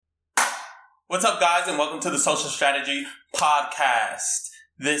What's up, guys, and welcome to the Social Strategy Podcast.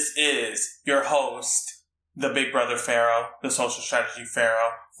 This is your host, the Big Brother Pharaoh, the Social Strategy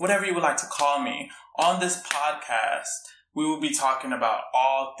Pharaoh, whatever you would like to call me. On this podcast, we will be talking about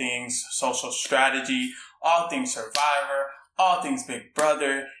all things social strategy, all things Survivor, all things Big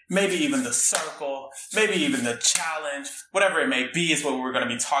Brother, maybe even the circle, maybe even the challenge, whatever it may be is what we're going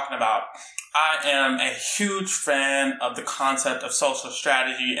to be talking about. I am a huge fan of the concept of social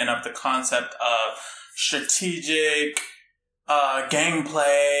strategy and of the concept of strategic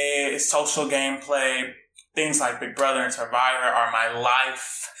gameplay, social gameplay. Things like Big Brother and Survivor are my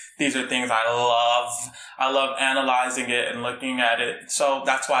life. These are things I love. I love analyzing it and looking at it. So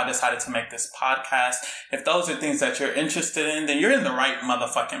that's why I decided to make this podcast. If those are things that you're interested in, then you're in the right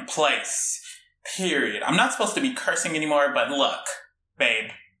motherfucking place. Period. I'm not supposed to be cursing anymore, but look, babe.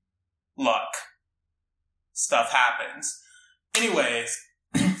 Look. Stuff happens. Anyways,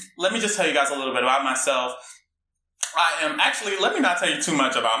 let me just tell you guys a little bit about myself. Let me not tell you too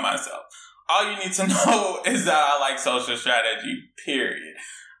much about myself. All you need to know is that I like social strategy, period.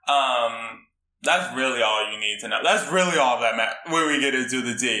 That's really all you need to know. That's really all that matters. When we get into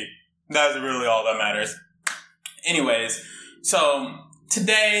the tea, that's really all that matters. Anyways, so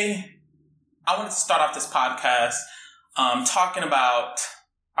today I wanted to start off this podcast talking about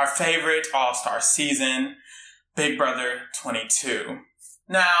our favorite All-Star season, Big Brother 22.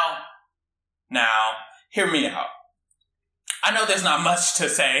 Now, hear me out. I know there's not much to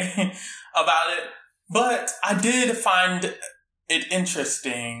say about it, but I did find it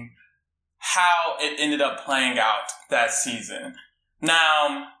interesting how it ended up playing out that season.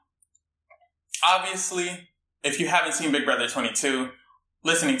 Now, obviously, if you haven't seen Big Brother 22,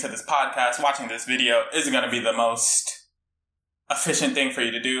 listening to this podcast, watching this video isn't going to be the most efficient thing for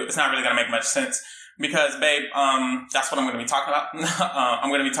you to do. It's not really going to make much sense because, babe, that's what I'm going to be talking about. I'm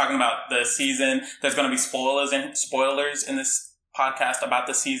going to be talking about the season. There's going to be spoilers in this podcast about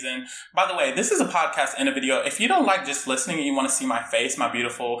the season. By the way, this is a podcast and a video. If you don't like just listening and you want to see my face, my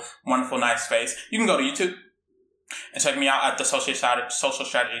beautiful, wonderful, nice face, you can go to YouTube and check me out at the Social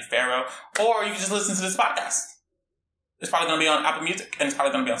Strategy Pharaoh, or you can just listen to this podcast. It's probably going to be on Apple Music and it's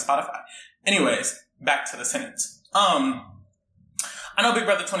probably going to be on Spotify. Anyways, back to the sentence. I know Big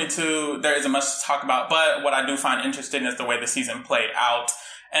Brother 22, there isn't much to talk about, but what I do find interesting is the way the season played out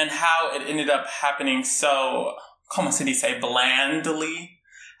and how it ended up happening so, como se dice, blandly,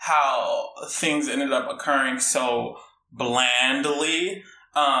 how things ended up occurring so blandly.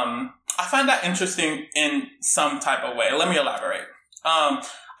 I find that interesting in some type of way. Let me elaborate. I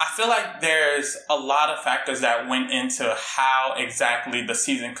feel like there's a lot of factors that went into how exactly the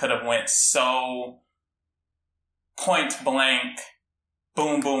season could have went so point blank,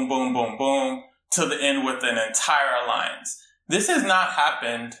 boom, boom, boom, boom, boom, to the end with an entire alliance. This has not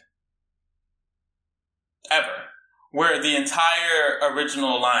happened ever, where the entire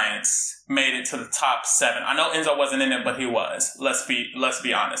original alliance made it to the top 7. I know Enzo wasn't in it, but he was. Let's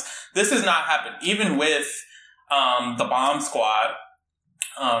be honest. This has not happened. Even with the Bomb Squad.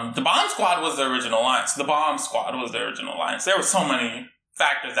 The Bomb Squad was the original alliance. There were so many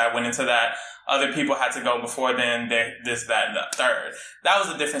factors that went into that. Other people had to go before then, this, that, and the third. That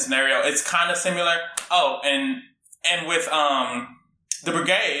was a different scenario. It's kind of similar. Oh, and with the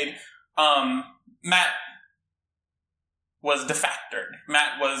Brigade, Matt was defactored.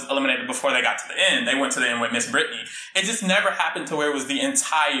 Matt was eliminated before they got to the end. They went to the end with Miss Brittany. It just never happened to where it was the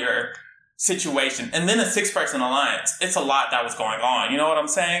entire situation. And then a 6-person alliance. It's a lot that was going on. You know what I'm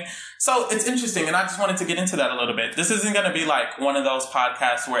saying? So it's interesting. And I just wanted to get into that a little bit. This isn't going to be like one of those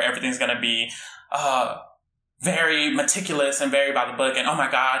podcasts where everything's going to be very meticulous and very by the book. And oh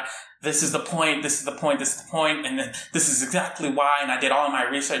my God, this is the point. And then this is exactly why. And I did all of my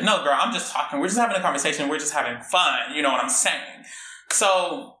research. No, girl, I'm just talking. We're just having a conversation. We're just having fun. You know what I'm saying?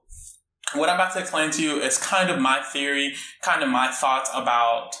 So what I'm about to explain to you is kind of my theory, kind of my thoughts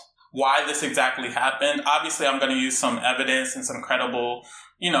about why this exactly happened. Obviously, I'm going to use some evidence and some credible,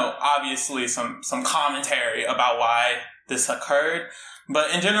 obviously some commentary about why this occurred.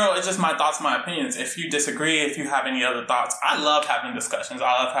 But in general, it's just my thoughts, my opinions. If you disagree, if you have any other thoughts, I love having discussions.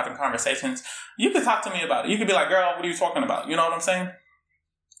 I love having conversations. You can talk to me about it. You could be like, girl, what are you talking about? You know what I'm saying?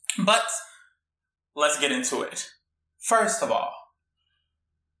 But let's get into it. First of all,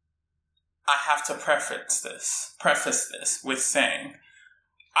 I have to preface this with saying,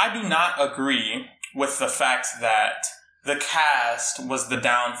 I do not agree with the fact that the cast was the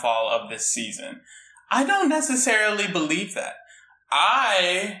downfall of this season. I don't necessarily believe that.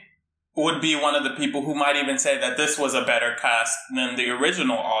 I would be one of the people who might even say that this was a better cast than the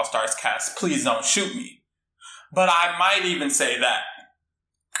original All-Stars cast. Please don't shoot me. But I might even say that.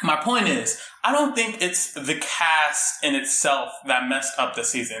 my point is, I don't think it's the cast in itself that messed up the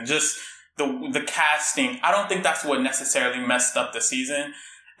season. Just the casting. I don't think that's what necessarily messed up the season.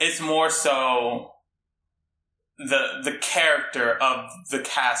 It's more so the character of the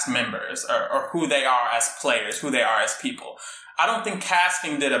cast members or who they are as players, who they are as people. I don't think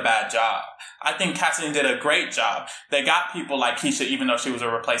casting did a bad job. I think casting did a great job. They got people like Keisha, even though she was a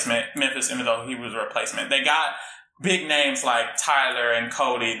replacement. Memphis, even though he was a replacement. They got big names like Tyler and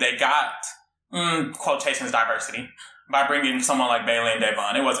Cody. They got, quotations, diversity by bringing someone like Bailey and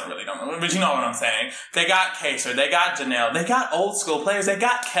Davon. It wasn't really dumb, but you know what I'm saying. They got Kaser. They got Janelle. They got old school players. They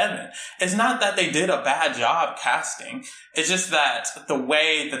got Kevin. It's not that they did a bad job casting. It's just that the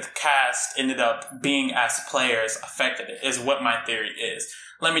way that the cast ended up being as players affected it is what my theory is.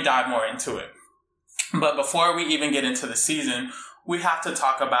 Let me dive more into it. But before we even get into the season, we have to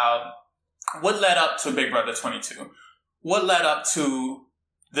talk about what led up to Big Brother 22. What led up to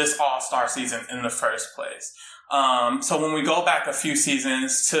this all-star season in the first place. So when we go back a few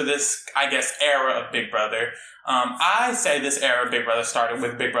seasons to this, I guess, era of Big Brother, I say this era of Big Brother started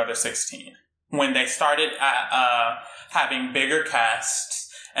with Big Brother 16. When they started having bigger casts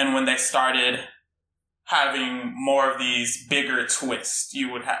and when they started having more of these bigger twists,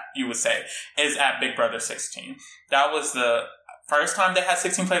 you would say, is at Big Brother 16. That was the first time they had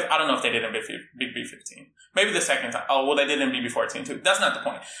 16 players. I don't know if they did in Big B15. Maybe the second time. Oh, well, they did in BB14 too. That's not the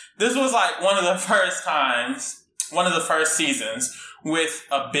point. This was like one of the first times, one of the first seasons with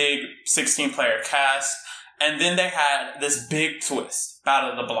a big 16-player cast. And then they had this big twist,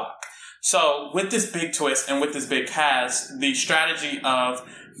 Battle of the Block. So with this big twist and with this big cast, the strategy of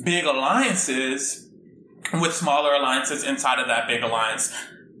big alliances with smaller alliances inside of that big alliance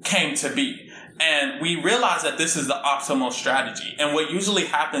came to be. And we realize that this is the optimal strategy. And what usually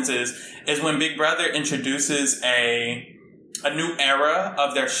happens is when Big Brother introduces a new era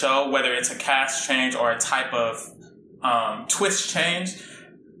of their show, whether it's a cast change or a type of twist change,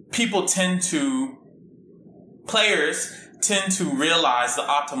 players tend to realize the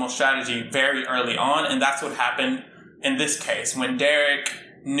optimal strategy very early on. And that's what happened in this case when Derek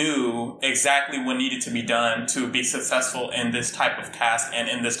knew exactly what needed to be done to be successful in this type of cast and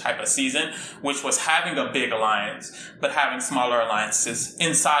in this type of season, which was having a big alliance, but having smaller alliances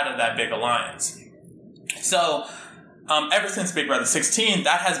inside of that big alliance. So, ever since Big Brother 16,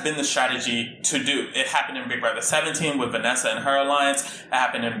 that has been the strategy to do. It happened in Big Brother 17 with Vanessa and her alliance. It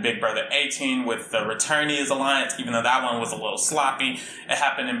happened in Big Brother 18 with the Returnees alliance, even though that one was a little sloppy. It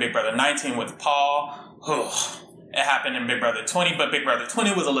happened in Big Brother 19 with Paul. It happened in Big Brother 20, but Big Brother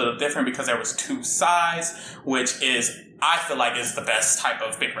 20 was a little different because there was two sides, which is, I feel like, is the best type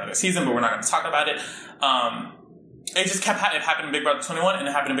of Big Brother season, but we're not going to talk about it. It just it happened in Big Brother 21 and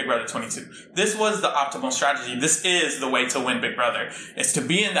it happened in Big Brother 22. This was the optimal strategy. This is the way to win Big Brother. It's to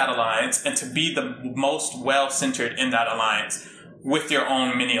be in that alliance and to be the most well-centered in that alliance with your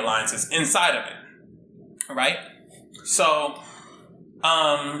own mini alliances inside of it. Right? So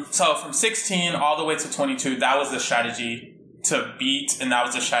from 16 all the way to 22, that was the strategy to beat, and that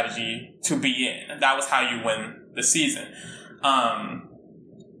was the strategy to be in. That was how you win the season.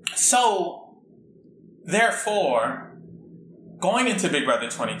 So, therefore, going into Big Brother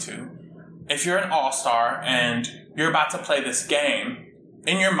 22, if you're an all-star and you're about to play this game,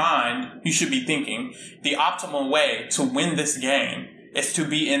 in your mind, you should be thinking the optimal way to win this game is to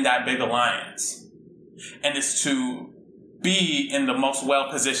be in that big alliance. And it's to be in the most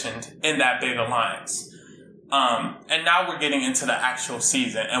well-positioned in that big alliance. And now we're getting into the actual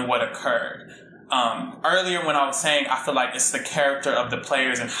season and what occurred. Earlier when I was saying I feel like it's the character of the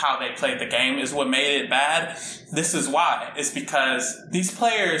players and how they played the game is what made it bad. This is why. It's because these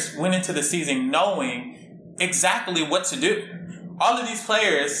players went into the season knowing exactly what to do.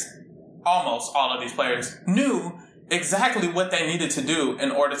 Almost all of these players knew exactly what they needed to do in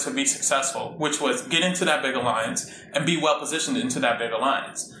order to be successful, which was get into that big alliance and be well positioned into that big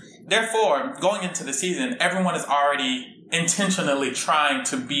alliance. Therefore, going into the season, everyone is already intentionally trying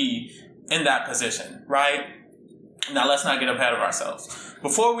to be in that position, right? Now, let's not get ahead of ourselves.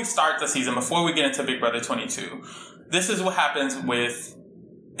 Before we start the season, before we get into Big Brother 22, this is what happens with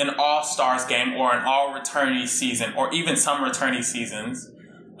an all-stars game or an all-returnee season, or even some returnee seasons,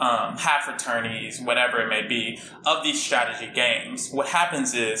 half returnees, whatever it may be, of these strategy games. What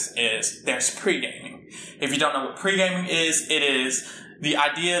happens is there's pre-gaming. If you don't know what pre-gaming is, it is the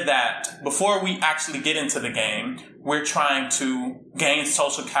idea that before we actually get into the game, we're trying to gain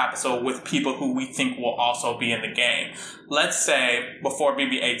social capital with people who we think will also be in the game. Let's say before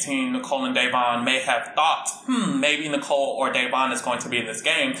BB18, Nicole and Davon may have thought, maybe Nicole or Davon is going to be in this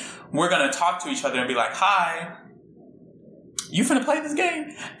game. We're going to talk to each other and be like, hi, you finna play this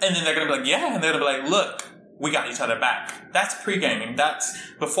game? And then they're gonna be like, yeah. And they're gonna be like, look, we got each other back. That's pre-gaming. That's,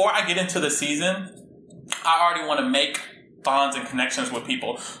 before I get into the season, I already want to make bonds and connections with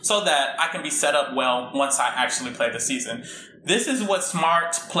people so that I can be set up well once I actually play the season. This is what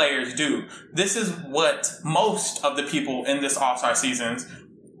smart players do. This is what most of the people in this All-Star seasons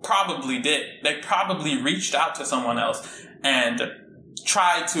probably did. They probably reached out to someone else and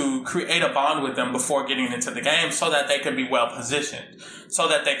tried to create a bond with them before getting into the game so that they could be well positioned, so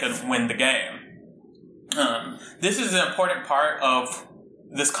that they could win the game. This is an important part of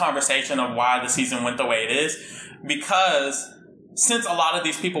this conversation of why the season went the way it is, because since a lot of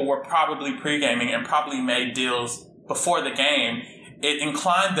these people were probably pre-gaming and probably made deals before the game, it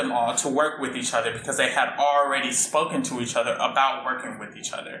inclined them all to work with each other because they had already spoken to each other about working with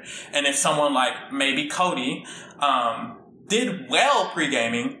each other. And if someone like maybe Cody did well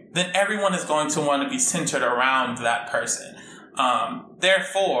pre-gaming, then everyone is going to want to be centered around that person.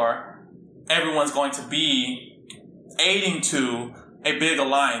 Therefore, everyone's going to be aiding to a big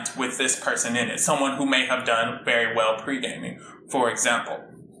alliance with this person in it, someone who may have done very well pre-gaming, for example.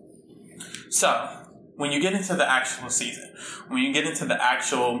 So, when you get into the actual season, when you get into the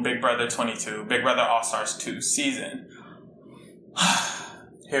actual Big Brother 22, Big Brother All-Stars 2 season,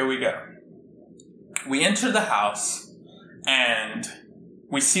 here we go. We enter the house and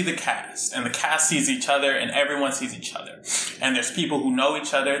we see the cast, and the cast sees each other, and everyone sees each other. And there's people who know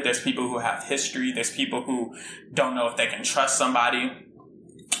each other, there's people who have history, there's people who don't know if they can trust somebody,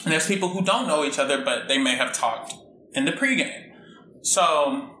 and there's people who don't know each other, but they may have talked in the pregame.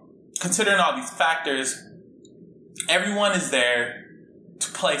 So, considering all these factors, everyone is there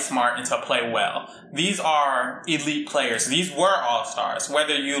to play smart and to play well. These are elite players. These were all-stars.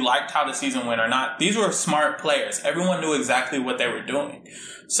 Whether you liked how the season went or not, these were smart players. Everyone knew exactly what they were doing.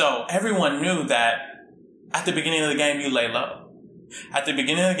 So everyone knew that at the beginning of the game, you lay low. At the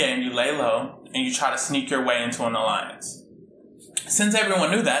beginning of the game, you lay low and you try to sneak your way into an alliance. Since everyone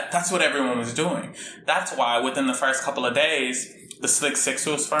knew that, that's what everyone was doing. That's why within the first couple of days, the Slick Six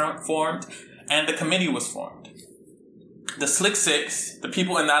was formed and the committee was formed. The Slick Six, the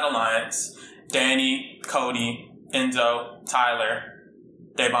people in that alliance, Danny, Cody, Enzo, Tyler,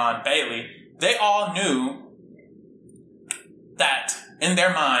 Devon, Bailey, they all knew that in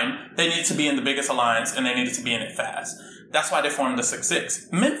their mind, they needed to be in the biggest alliance and they needed to be in it fast. That's why they formed the Slick Six.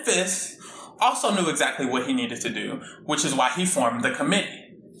 Memphis also knew exactly what he needed to do, which is why he formed the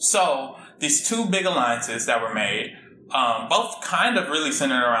committee. So these two big alliances that were made, both kind of really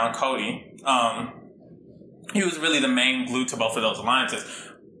centered around Cody. He was really the main glue to both of those alliances.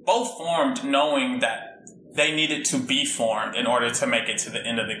 Both formed knowing that they needed to be formed in order to make it to the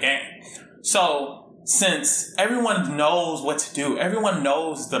end of the game. So, since everyone knows what to do, everyone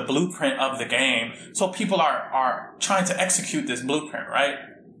knows the blueprint of the game, so people are trying to execute this blueprint, right?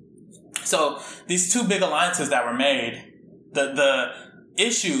 So, these two big alliances that were made, the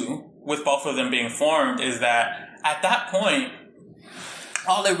issue with both of them being formed is that at that point,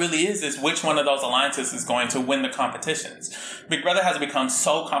 all it really is which one of those alliances is going to win the competitions. Big Brother has become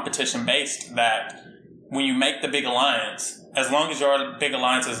so competition-based that when you make the big alliance, as long as your big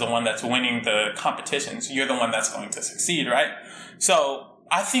alliance is the one that's winning the competitions, you're the one that's going to succeed, right? So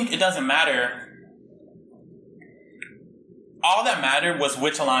I think it doesn't matter. All that mattered was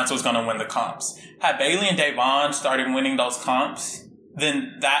which alliance was going to win the comps. Had Bailey and Devon started winning those comps,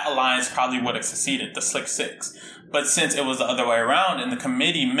 then that alliance probably would have succeeded, the Slick Six. But since it was the other way around, in the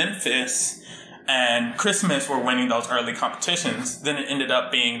committee, Memphis and Christmas were winning those early competitions, then it ended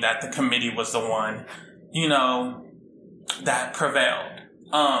up being that the committee was the one, that prevailed.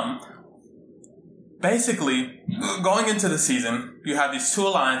 Basically, going into the season, you have these two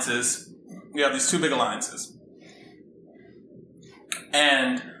alliances, you have these two big alliances.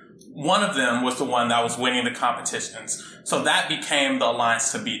 And one of them was the one that was winning the competitions. So that became the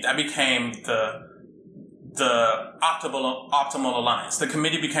alliance to beat. That became the optimal alliance. The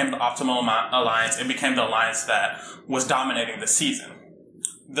committee became the optimal alliance. It became the alliance that was dominating the season.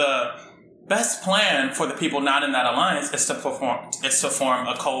 The best plan for the people not in that alliance is to form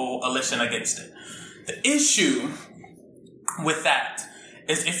a coalition against it. The issue with that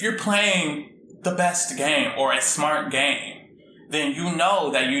is if you're playing the best game or a smart game, then you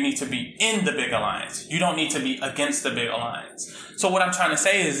know that you need to be in the big alliance. You don't need to be against the big alliance. So what I'm trying to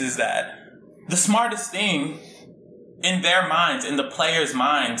say is that the smartest thing in their minds, in the players'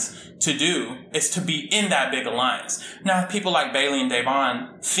 minds to do is to be in that big alliance. Now, if people like Bailey and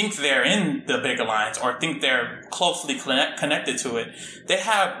Devon think they're in the big alliance or think they're closely connected to it, they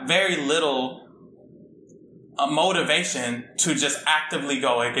have very little motivation to just actively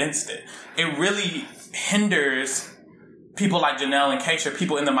go against it. It really hinders people like Janelle and Keisha,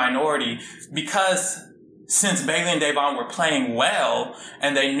 people in the minority, because since Bailey and Davon were playing well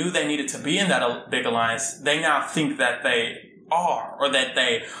and they knew they needed to be in that big alliance, they now think that they are, or that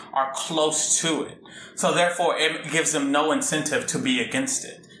they are close to it. So therefore, it gives them no incentive to be against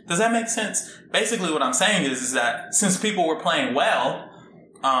it. Does that make sense? Basically, what I'm saying is that since people were playing well,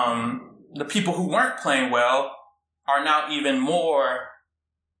 the people who weren't playing well are now even more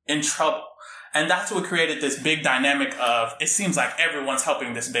in trouble. And that's what created this big dynamic of, it seems like everyone's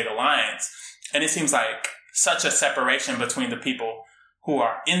helping this big alliance. And it seems like such a separation between the people who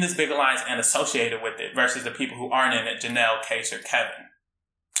are in this big alliance and associated with it versus the people who aren't in it. Janelle, Keisha, Kevin,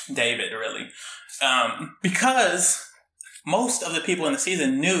 David, really. Because most of the people in the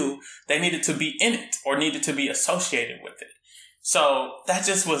season knew they needed to be in it or needed to be associated with it. So that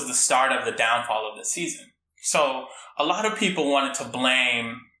just was the start of the downfall of the season. So a lot of people wanted to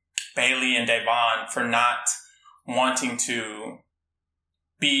blame Bailey and Davon for not wanting to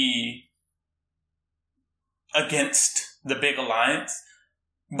be against the big alliance.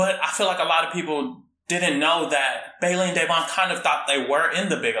 But I feel like a lot of people didn't know that Bailey and Davon kind of thought they were in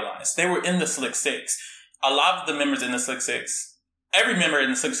the big alliance. They were in the Slick Six. A lot of the members in the Slick Six, every member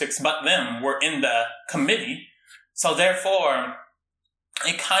in the Slick Six but them, were in the committee. So therefore,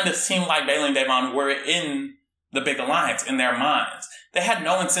 it kind of seemed like Bailey and Davon were in the big alliance in their minds. They had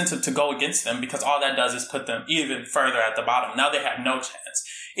no incentive to go against them because all that does is put them even further at the bottom. Now they had no chance.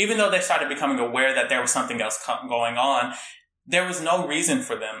 Even though they started becoming aware that there was something else going on, there was no reason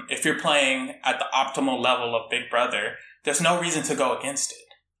for them. If you're playing at the optimal level of Big Brother, there's no reason to go against it.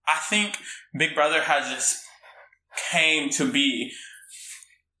 I think Big Brother has just came to be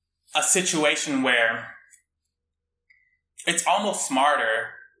a situation where it's almost smarter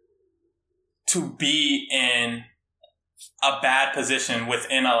to be in a bad position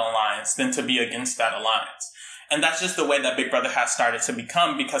within an alliance than to be against that alliance. And that's just the way that Big Brother has started to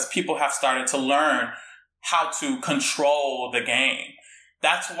become, because people have started to learn how to control the game.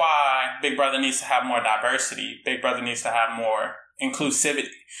 That's why Big Brother needs to have more diversity. Big Brother needs to have more inclusivity.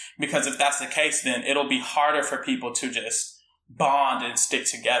 Because if that's the case, then it'll be harder for people to just bond and stick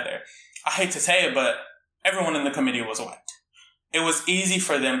together. I hate to say it, but everyone in the committee was white. It was easy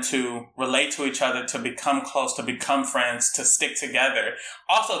for them to relate to each other, to become close, to become friends, to stick together.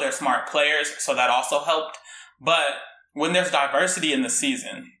 Also, they're smart players, so that also helped. But when there's diversity in the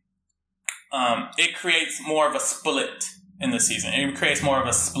season, it creates more of a split in the season. It creates more of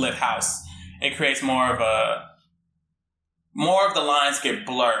a split house. It creates more of the lines get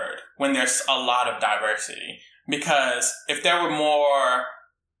blurred when there's a lot of diversity. Because if there were more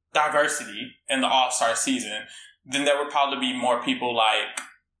diversity in the All-Star season, then there would probably be more people like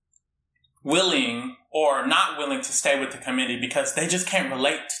willing or not willing to stay with the committee because they just can't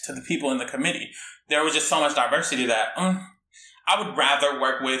relate to the people in the committee. There was just so much diversity that I would rather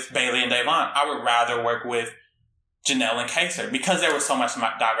work with Bailey and Davon. I would rather work with Janelle and Keisha because there was so much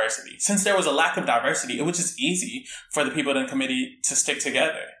diversity. Since there was a lack of diversity, it was just easy for the people in the committee to stick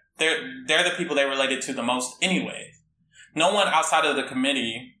together. They're the people they related to the most anyway. No one outside of the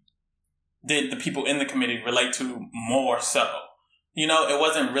committee did the people in the committee relate to more so. You know, it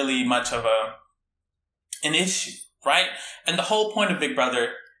wasn't really much of an issue, right? And the whole point of Big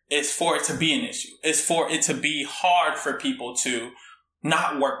Brother is for it to be an issue. It's for it to be hard for people to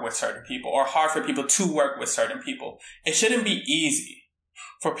not work with certain people or hard for people to work with certain people. It shouldn't be easy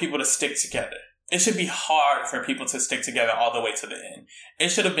for people to stick together. It should be hard for people to stick together all the way to the end. It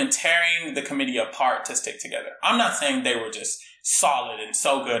should have been tearing the committee apart to stick together. I'm not saying they were just solid and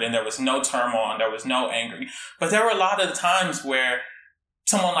so good and there was no turmoil and there was no angry. But there were a lot of times where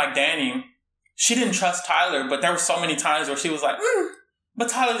someone like Danny, she didn't trust Tyler, but there were so many times where she was like, but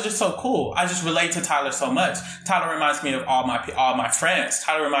Tyler's just so cool. I just relate to Tyler so much. Tyler reminds me of all my friends.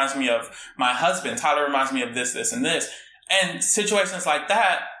 Tyler reminds me of my husband. Tyler reminds me of this, this, and this. And situations like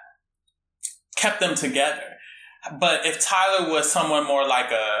that kept them together. But if Tyler was someone more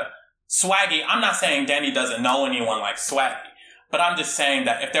like a Swaggy, I'm not saying Danny doesn't know anyone like Swaggy, but I'm just saying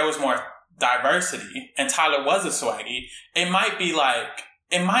that if there was more diversity and Tyler was a Swaggy, it might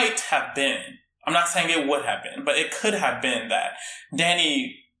have been, I'm not saying it would have been, but it could have been that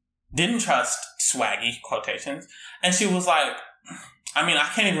Danny didn't trust Swaggy, quotations, and she was like, I mean, I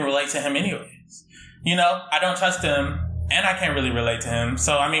can't even relate to him anyways. You know, I don't trust him, and I can't really relate to him,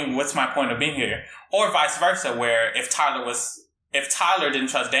 so I mean, what's my point of being here? Or vice versa, where if Tyler didn't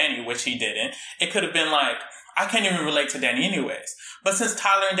trust Danny, which he didn't, it could have been like, I can't even relate to Danny anyways. But since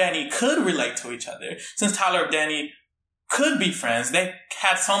Tyler and Danny could relate to each other, since Tyler and Danny could be friends, they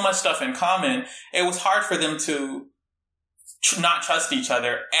had so much stuff in common, it was hard for them to not trust each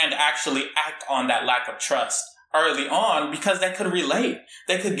other and actually act on that lack of trust early on because they could relate.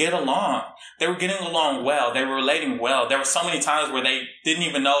 They could get along. They were getting along well. They were relating well. There were so many times where they didn't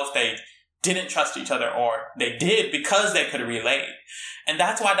even know if they didn't trust each other or they did because they could relate. And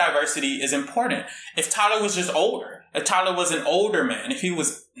that's why diversity is important. If Tyler was just older, if Tyler was an older man, if he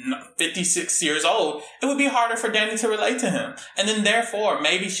was 56 years old, it would be harder for Danny to relate to him. And then therefore,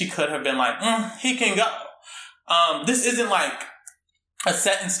 maybe she could have been like, he can go. This isn't like a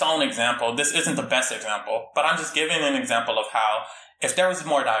set in stone example. This isn't the best example, but I'm just giving an example of how if there was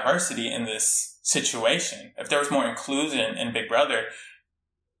more diversity in this situation, if there was more inclusion in Big Brother,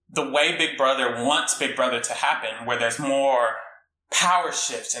 the way Big Brother wants Big Brother to happen, where there's more power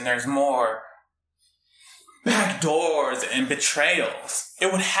shifts and there's more backdoors and betrayals,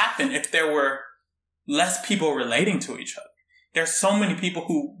 it would happen if there were less people relating to each other. There's so many people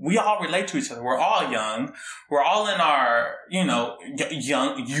who we all relate to each other. We're all young. We're all in our,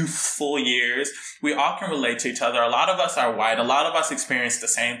 young, youthful years. We all can relate to each other. A lot of us are white. A lot of us experienced the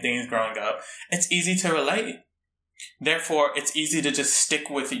same things growing up. It's easy to relate. Therefore, it's easy to just stick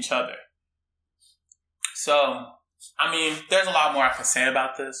with each other. So, there's a lot more I can say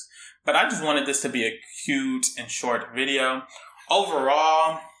about this, but I just wanted this to be a cute and short video.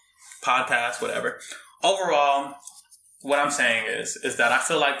 Overall, podcast, whatever. Overall, what I'm saying is that I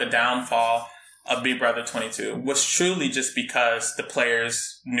feel like the downfall of Big Brother 22 was truly just because the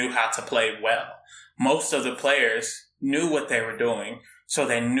players knew how to play well. Most of the players knew what they were doing, so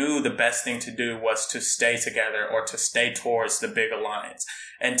they knew the best thing to do was to stay together or to stay towards the big alliance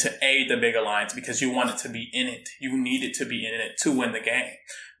and to aid the big alliance because you wanted to be in it. You needed to be in it to win the game.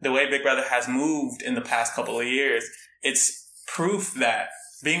 The way Big Brother has moved in the past couple of years, it's proof that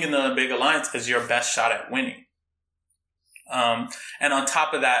being in the big alliance is your best shot at winning. And on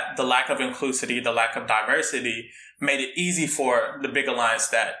top of that, the lack of inclusivity, the lack of diversity made it easy for the big alliance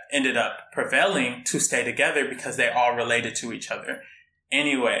that ended up prevailing to stay together because they all related to each other.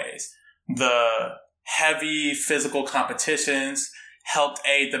 Anyways, the heavy physical competitions helped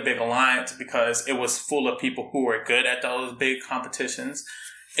aid the big alliance because it was full of people who were good at those big competitions.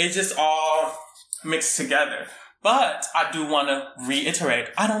 It just all mixed together. But I do want to reiterate,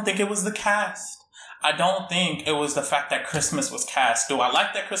 I don't think it was the cast. I don't think it was the fact that Christmas was cast. Do I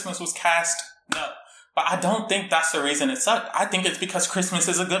like that Christmas was cast? No. But I don't think that's the reason it sucked. I think it's because Christmas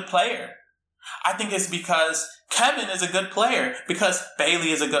is a good player. I think it's because Kevin is a good player. Because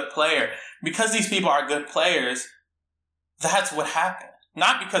Bailey is a good player. Because these people are good players, that's what happened.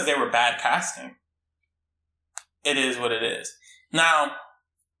 Not because they were bad casting. It is what it is. Now,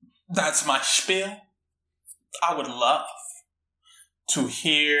 that's my spiel. I would love to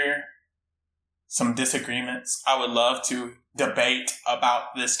hear some disagreements. I would love to debate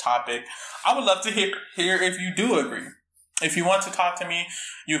about this topic. I would love to hear if you do agree. If you want to talk to me,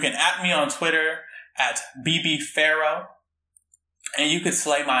 you can @ me on Twitter at @BBFaro, and you can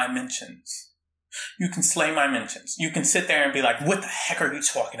slay my mentions. You can slay my mentions. You can sit there and be like, what the heck are you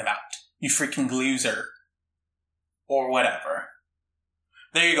talking about? You freaking loser. Or whatever.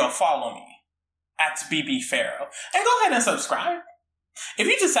 There you go. Follow me at @BBFaro. And go ahead and subscribe. If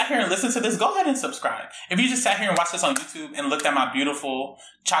you just sat here and listened to this, go ahead and subscribe. If you just sat here and watched this on YouTube and looked at my beautiful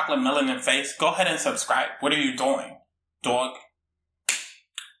chocolate melanin face, go ahead and subscribe. What are you doing, dog?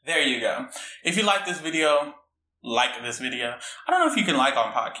 There you go. If you like this video, like this video. I don't know if you can like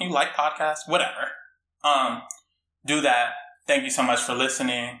on pod. Can you like podcasts? Whatever. Do that. Thank you so much for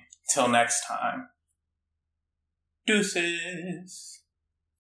listening. Till next time. Deuces.